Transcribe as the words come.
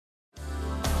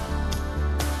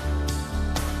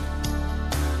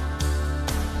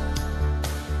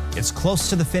It's close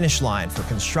to the finish line for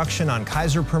construction on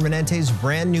Kaiser Permanente's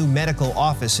brand new medical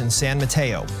office in San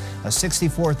Mateo, a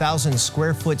 64,000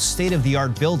 square foot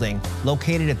state-of-the-art building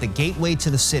located at the gateway to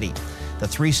the city. The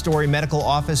three-story medical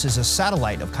office is a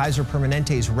satellite of Kaiser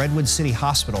Permanente's Redwood City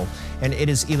Hospital, and it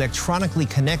is electronically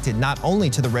connected not only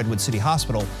to the Redwood City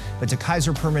Hospital, but to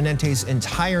Kaiser Permanente's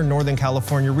entire Northern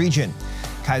California region.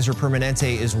 Kaiser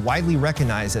Permanente is widely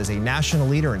recognized as a national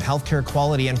leader in healthcare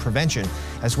quality and prevention,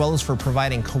 as well as for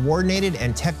providing coordinated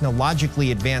and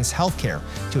technologically advanced healthcare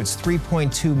to its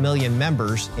 3.2 million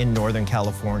members in Northern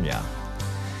California.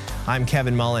 I'm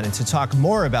Kevin Mullen, and to talk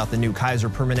more about the new Kaiser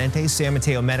Permanente San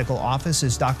Mateo Medical Office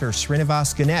is Dr.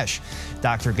 Srinivas Ganesh.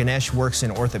 Dr. Ganesh works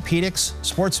in orthopedics,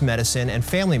 sports medicine, and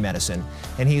family medicine,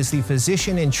 and he is the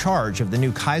physician in charge of the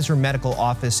new Kaiser Medical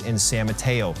Office in San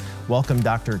Mateo. Welcome,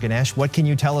 Dr. Ganesh. What can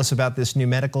you tell us about this new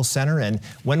medical center, and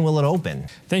when will it open?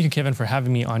 Thank you, Kevin, for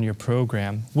having me on your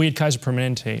program. We at Kaiser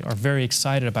Permanente are very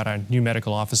excited about our new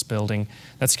medical office building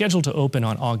that's scheduled to open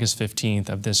on August 15th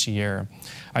of this year.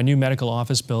 Our new medical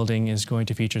office building is going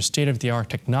to feature state-of-the-art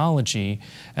technology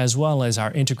as well as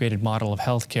our integrated model of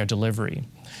healthcare delivery.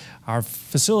 Our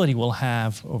facility will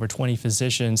have over 20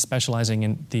 physicians specializing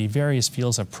in the various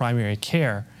fields of primary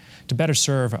care to better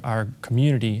serve our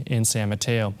community in San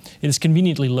Mateo. It is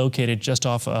conveniently located just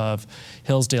off of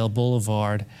Hillsdale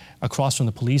Boulevard, across from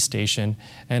the police station,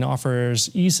 and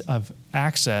offers ease of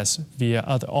access via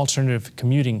other alternative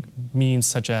commuting means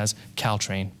such as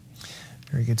Caltrain.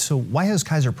 Very good. So why has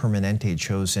Kaiser Permanente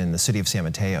chosen the city of San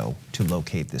Mateo to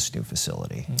locate this new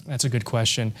facility? That's a good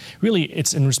question. Really,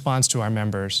 it's in response to our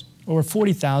members. Over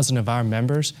 40,000 of our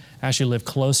members actually live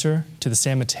closer to the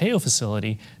San Mateo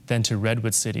facility than to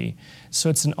Redwood City. So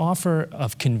it's an offer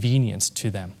of convenience to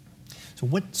them. So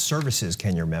what services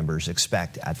can your members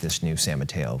expect at this new San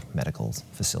Mateo medical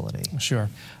facility? Sure.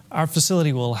 Our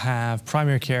facility will have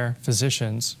primary care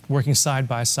physicians working side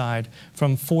by side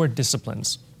from 4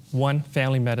 disciplines. 1,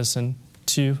 family medicine,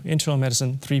 2, internal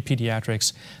medicine, 3,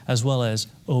 pediatrics, as well as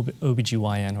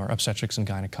OBGYN, or obstetrics and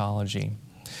gynecology.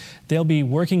 They'll be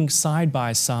working side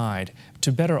by side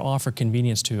to better offer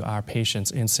convenience to our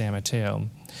patients in San Mateo.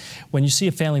 When you see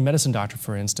a family medicine doctor,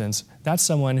 for instance, that's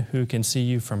someone who can see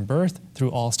you from birth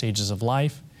through all stages of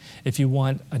life. If you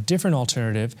want a different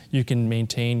alternative, you can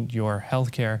maintain your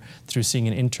health care through seeing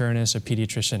an internist, a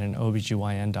pediatrician, and an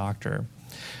OBGYN doctor.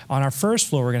 On our first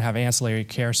floor, we're going to have ancillary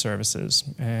care services,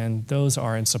 and those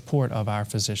are in support of our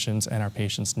physicians and our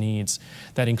patients' needs.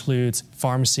 That includes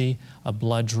pharmacy, a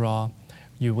blood draw.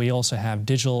 We also have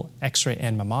digital X-ray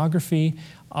and mammography,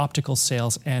 optical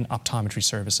sales, and optometry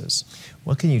services.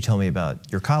 What can you tell me about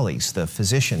your colleagues, the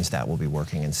physicians that will be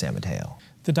working in San Mateo?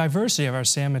 The diversity of our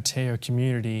San Mateo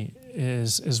community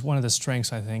is one of the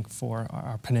strengths, I think, for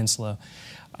our peninsula.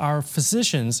 Our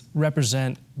physicians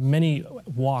represent many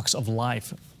walks of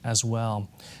life as well.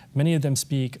 Many of them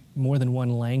speak more than one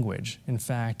language. In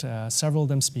fact, several of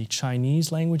them speak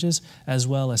Chinese languages as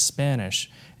well as Spanish.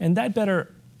 And that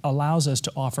better allows us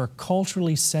to offer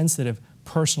culturally sensitive,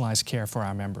 personalized care for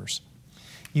our members.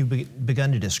 You've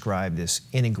begun to describe this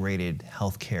integrated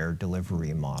healthcare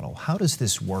delivery model. How does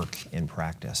this work in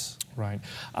practice? Right.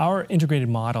 Our integrated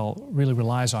model really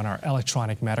relies on our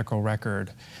electronic medical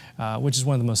record, which is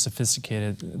one of the most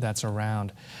sophisticated that's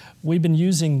around. We've been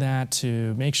using that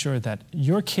to make sure that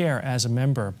your care as a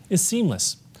member is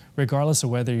seamless, regardless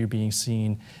of whether you're being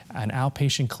seen in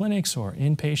outpatient clinics or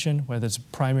inpatient, whether it's a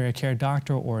primary care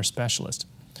doctor or a specialist.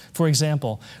 For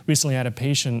example, recently I had a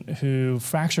patient who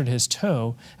fractured his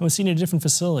toe and was seen at a different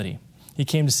facility. He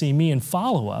came to see me in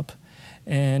follow-up,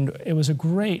 and it was a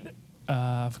great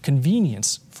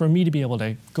convenience for me to be able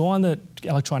to go on the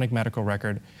electronic medical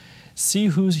record, see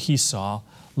who he saw,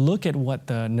 look at what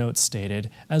the notes stated,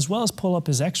 as well as pull up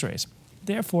his x-rays.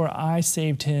 Therefore, I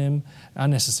saved him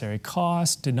unnecessary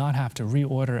costs, did not have to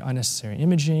reorder unnecessary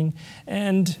imaging,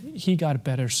 and he got a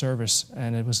better service,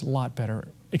 and it was a lot better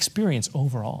experience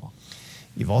overall.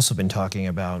 You've also been talking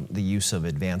about the use of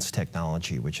advanced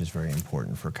technology, which is very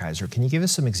important for Kaiser. Can you give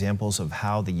us some examples of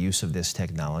how the use of this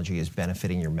technology is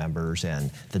benefiting your members and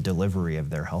the delivery of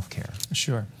their health care?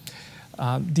 Sure.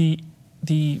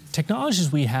 The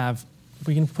technologies we have,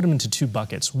 we can put them into 2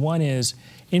 buckets. One is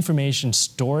information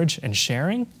storage and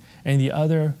sharing, and the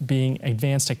other being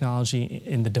advanced technology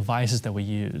in the devices that we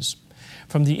use.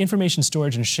 From the information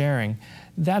storage and sharing,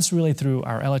 that's really through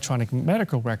our electronic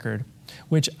medical record,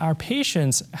 which our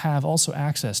patients have also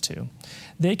access to.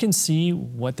 They can see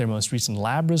what their most recent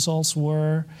lab results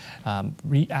were,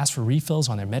 ask for refills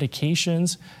on their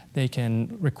medications. They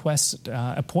can request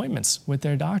appointments with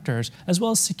their doctors, as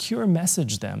well as secure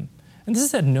message them. And this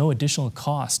is at no additional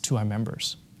cost to our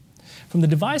members. From the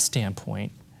device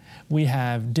standpoint, we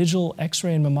have digital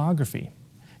X-ray and mammography.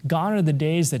 Gone are the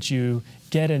days that you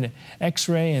get an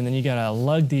X-ray and then you gotta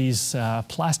lug these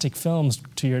plastic films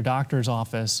to your doctor's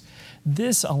office.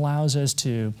 This allows us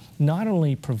to not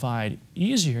only provide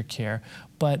easier care,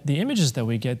 but the images that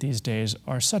we get these days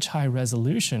are such high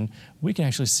resolution, we can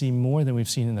actually see more than we've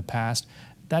seen in the past.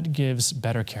 That gives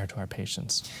better care to our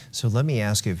patients. So let me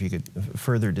ask you if you could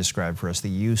further describe for us the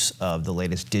use of the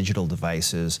latest digital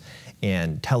devices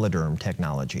and telederm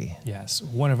technology. Yes,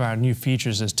 one of our new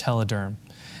features is telederm.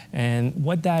 And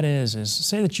what that is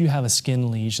say that you have a skin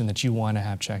lesion that you want to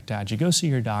have checked out. You go see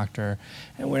your doctor,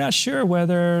 and we're not sure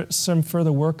whether some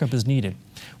further workup is needed.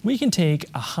 We can take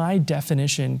a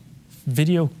high-definition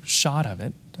video shot of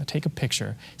it, take a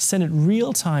picture, send it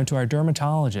real time to our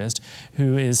dermatologist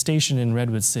who is stationed in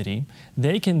Redwood City.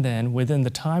 They can then, within the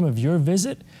time of your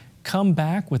visit, come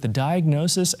back with a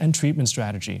diagnosis and treatment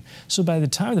strategy. So by the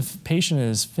time the patient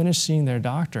is finished seeing their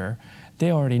doctor,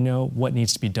 they already know what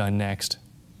needs to be done next.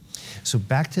 So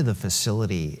back to the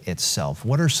facility itself,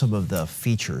 what are some of the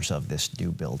features of this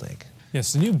new building?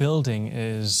 Yes, the new building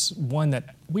is one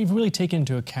that we've really taken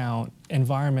into account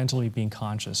environmentally being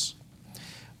conscious.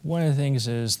 One of the things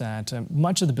is that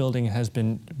much of the building has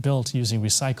been built using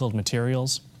recycled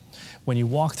materials. When you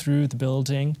walk through the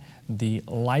building, the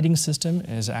lighting system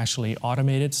is actually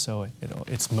automated, so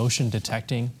it's motion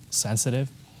detecting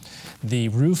sensitive. The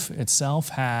roof itself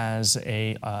has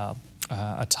a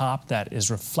top that is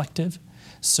reflective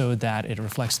so that it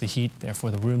reflects the heat,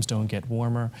 therefore the rooms don't get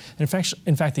warmer. In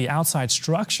fact, the outside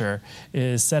structure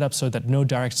is set up so that no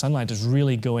direct sunlight is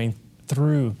really going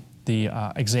through the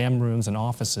exam rooms and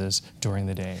offices during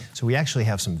the day. So we actually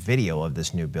have some video of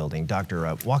this new building.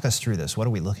 Doctor, walk us through this. What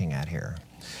are we looking at here?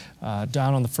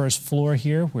 Down on the first floor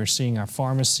here, we're seeing our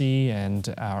pharmacy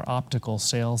and our optical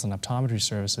sales and optometry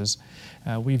services.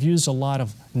 We've used a lot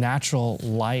of natural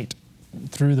light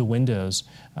through the windows,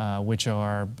 which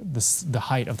are the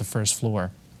height of the first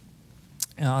floor.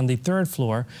 On the third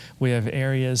floor, we have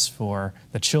areas for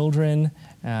the children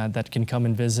that can come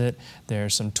and visit.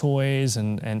 There's some toys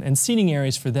and seating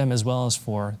areas for them as well as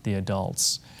for the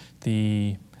adults.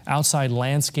 The outside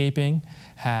landscaping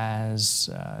has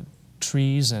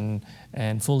trees and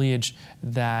foliage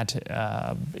that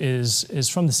is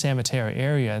from the San Mateo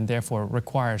area and therefore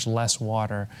requires less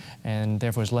water and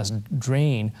therefore is less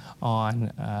drain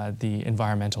on the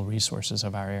environmental resources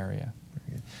of our area.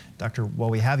 Doctor, while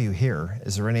we have you here,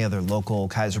 is there any other local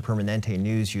Kaiser Permanente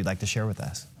news you'd like to share with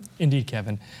us? Indeed,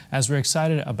 Kevin. As we're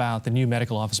excited about the new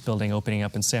medical office building opening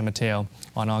up in San Mateo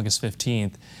on August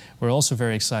 15th, we're also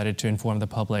very excited to inform the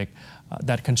public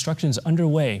that construction is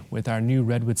underway with our new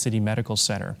Redwood City Medical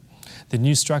Center. The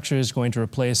new structure is going to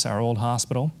replace our old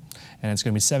hospital, and it's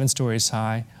going to be 7 stories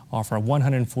high, offer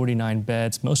 149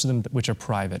 beds, most of them which are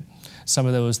private. Some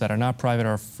of those that are not private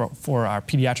are for our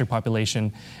pediatric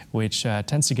population, which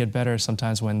tends to get better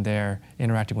sometimes when they're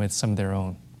interacting with some of their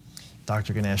own.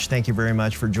 Dr. Ganesh, thank you very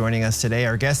much for joining us today.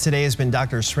 Our guest today has been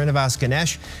Dr. Srinivas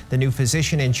Ganesh, the new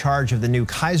physician in charge of the new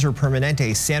Kaiser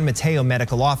Permanente San Mateo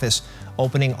Medical Office,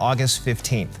 opening August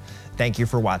 15th. Thank you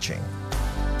for watching.